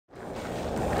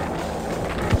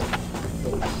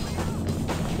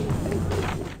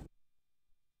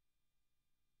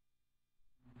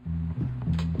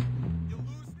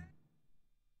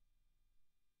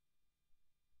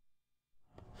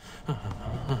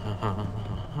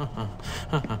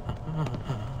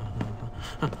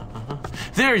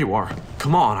There you are.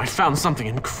 Come on, I found something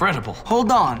incredible.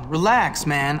 Hold on, relax,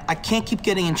 man. I can't keep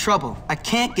getting in trouble. I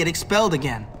can't get expelled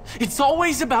again. It's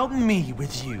always about me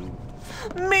with you.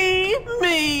 Me,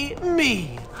 me,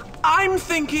 me. I'm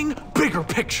thinking bigger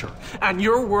picture, and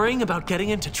you're worrying about getting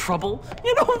into trouble?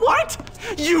 You know what?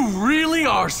 You really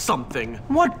are something.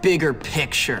 What bigger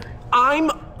picture?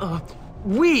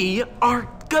 We are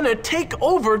gonna take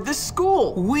over this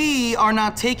school. We are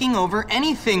not taking over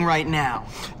anything right now.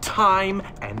 Time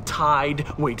and tide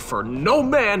wait for no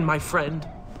man, my friend.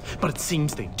 But it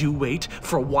seems they do wait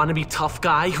for a wannabe tough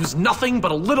guy who's nothing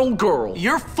but a little girl.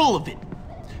 You're full of it.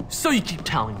 So you keep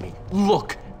telling me,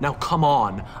 look, now come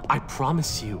on. I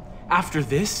promise you, after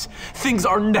this, things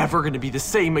are never gonna be the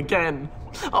same again.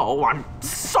 Oh, I'm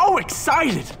so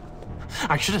excited.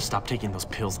 I should have stopped taking those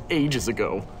pills ages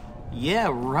ago. Yeah,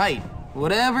 right.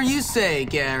 Whatever you say,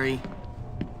 Gary.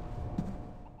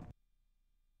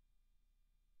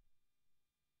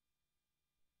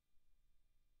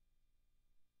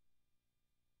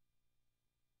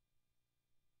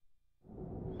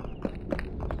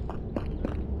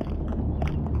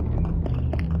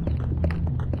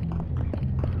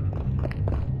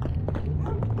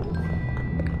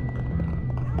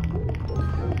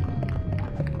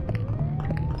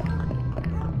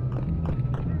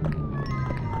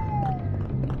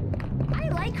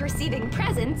 Receiving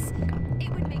presents, it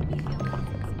would make me feel less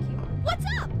insecure. What's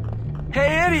up?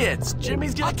 Hey, idiots!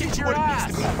 Jimmy's gonna kick your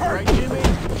ass! Right, Jimmy?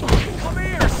 Come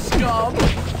here, scum!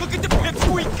 Look at the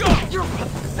pipsqueak go! You're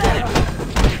pathetic!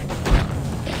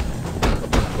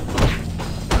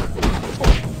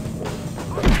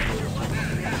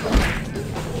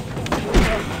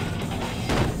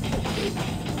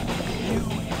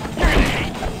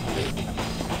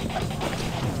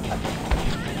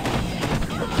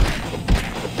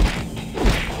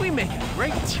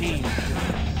 Great team.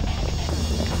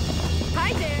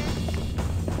 Hi there.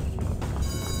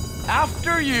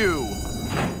 After you.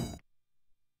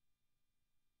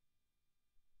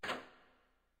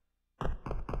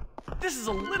 This is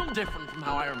a little different from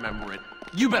how I remember it.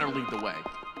 You better lead the way.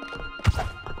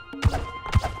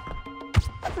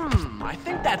 I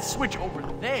think that switch over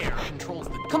there controls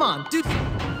the... Come on, dude.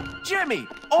 Jimmy,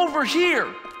 over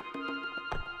here.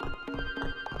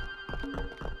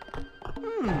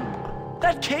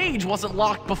 That cage wasn't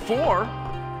locked before.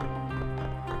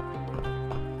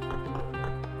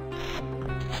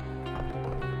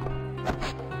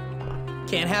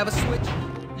 Can't have a switch.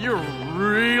 You're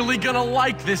really gonna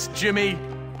like this, Jimmy.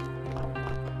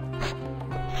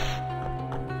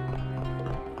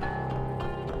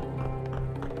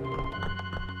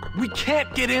 We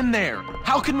can't get in there.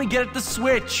 How can we get at the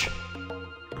switch?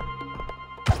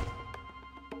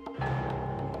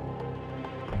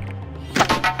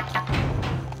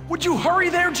 Would you hurry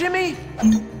there, Jimmy?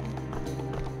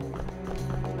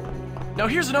 Now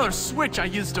here's another switch I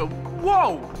used to...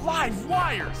 Whoa! Live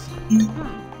wires!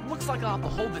 Looks like I'll have to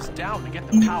hold this down to get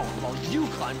the power while you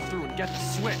climb through and get the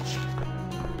switch.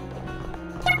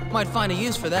 Might find a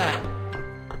use for that.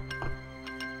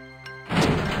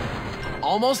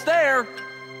 Almost there!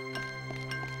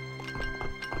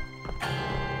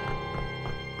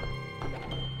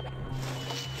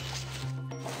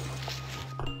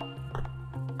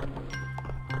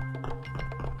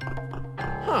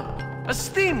 A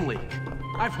steam leak.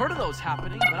 I've heard of those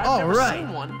happening, but I've never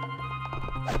seen one.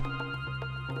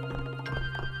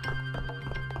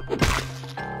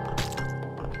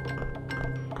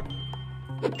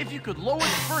 If you could lower the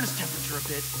furnace temperature a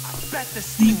bit, I bet the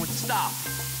steam would stop.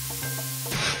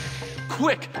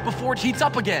 Quick, before it heats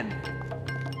up again.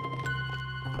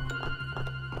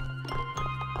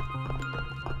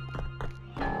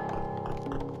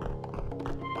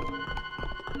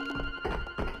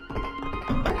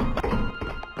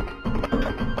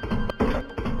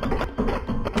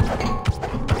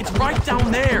 Right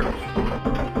down there.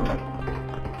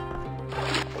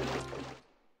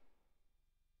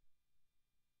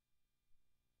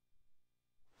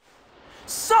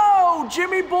 So,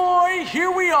 Jimmy boy,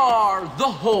 here we are, the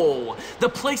hole. The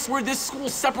place where this school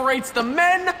separates the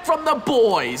men from the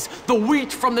boys, the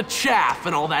wheat from the chaff,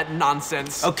 and all that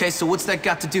nonsense. Okay, so what's that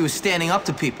got to do with standing up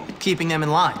to people, keeping them in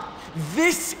line?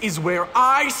 This is where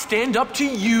I stand up to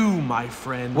you, my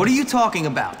friend. What are you talking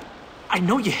about? I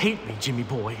know you hate me, Jimmy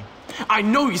boy. I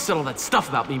know you said all that stuff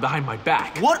about me behind my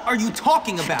back. What are you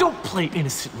talking about? Don't play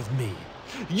innocent with me.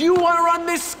 You want to run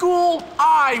this school?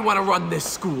 I want to run this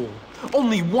school.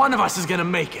 Only one of us is gonna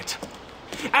make it.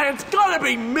 And it's gonna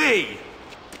be me!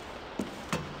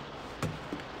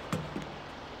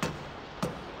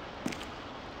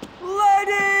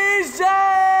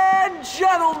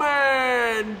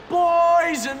 and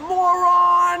boys and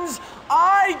morons,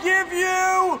 I give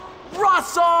you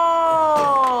Russell!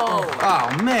 Oh,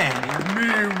 man. Me,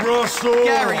 Russell.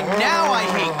 Gary, now I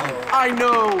hate you. I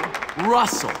know,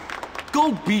 Russell.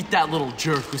 Go beat that little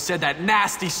jerk who said that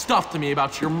nasty stuff to me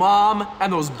about your mom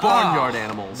and those barnyard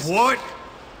animals. What?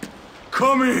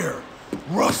 Come here.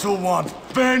 Russell wants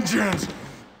vengeance.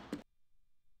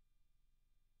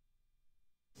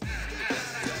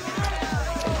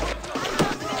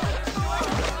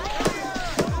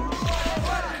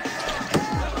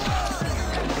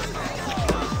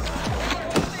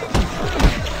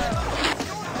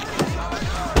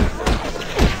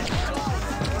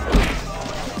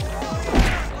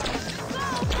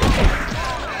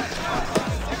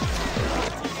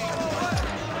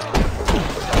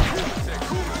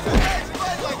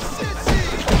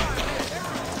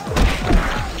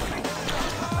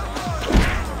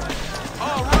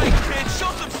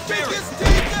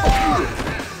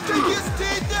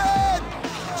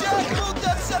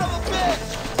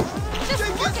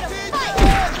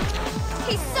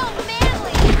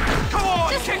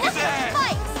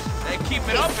 Keep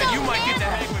it up and you might get to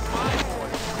hang with my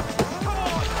boys. Come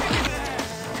on, kick his ass.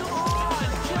 Come on,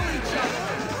 kill each other.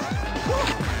 Woo,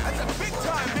 that's a big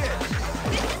time hit.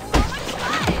 This is so much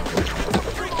fun.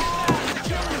 Freaking out,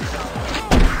 kill each other.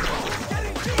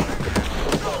 Getting deep.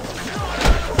 Come on,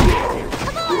 hit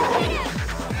him.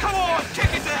 Come on,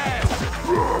 kick his ass.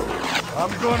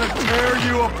 I'm gonna tear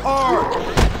you apart.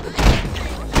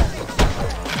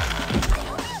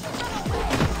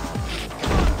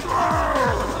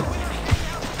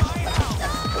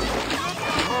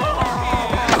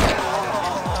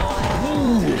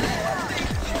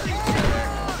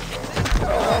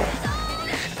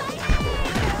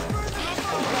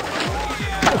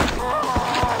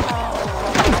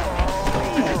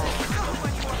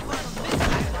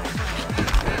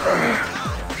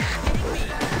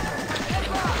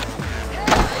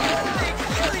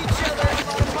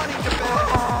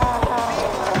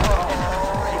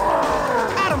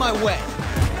 Way.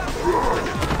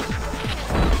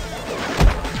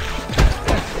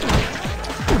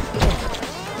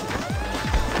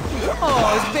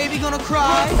 Oh, is baby gonna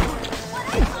cry?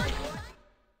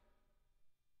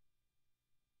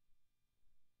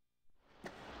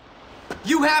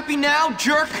 You happy now,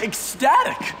 jerk?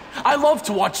 Ecstatic! I love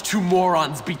to watch two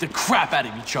morons beat the crap out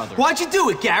of each other. Why'd you do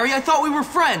it, Gary? I thought we were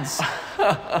friends.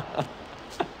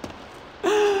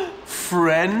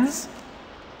 Friends?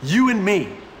 You and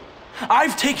me.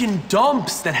 I've taken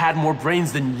dumps that had more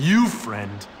brains than you,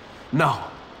 friend. No,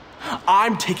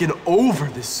 I'm taking over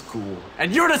this school,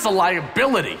 and you're just a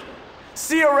liability.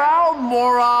 See you around,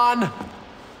 moron!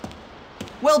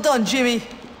 Well done, Jimmy.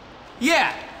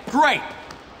 Yeah, great.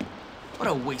 What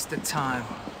a waste of time.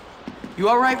 You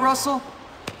all right, Russell?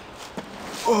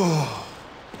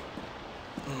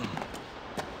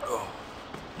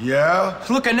 Yeah?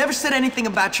 Look, I never said anything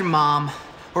about your mom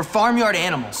or farmyard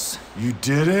animals. You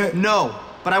did it? No,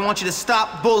 but I want you to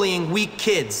stop bullying weak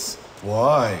kids.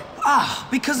 Why?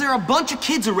 Because there are a bunch of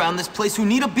kids around this place who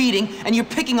need a beating, and you're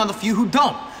picking on the few who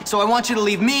don't. So I want you to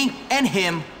leave me and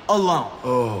him alone.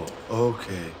 Oh,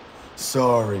 okay.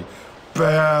 Sorry.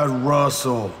 Bad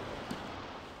Russell.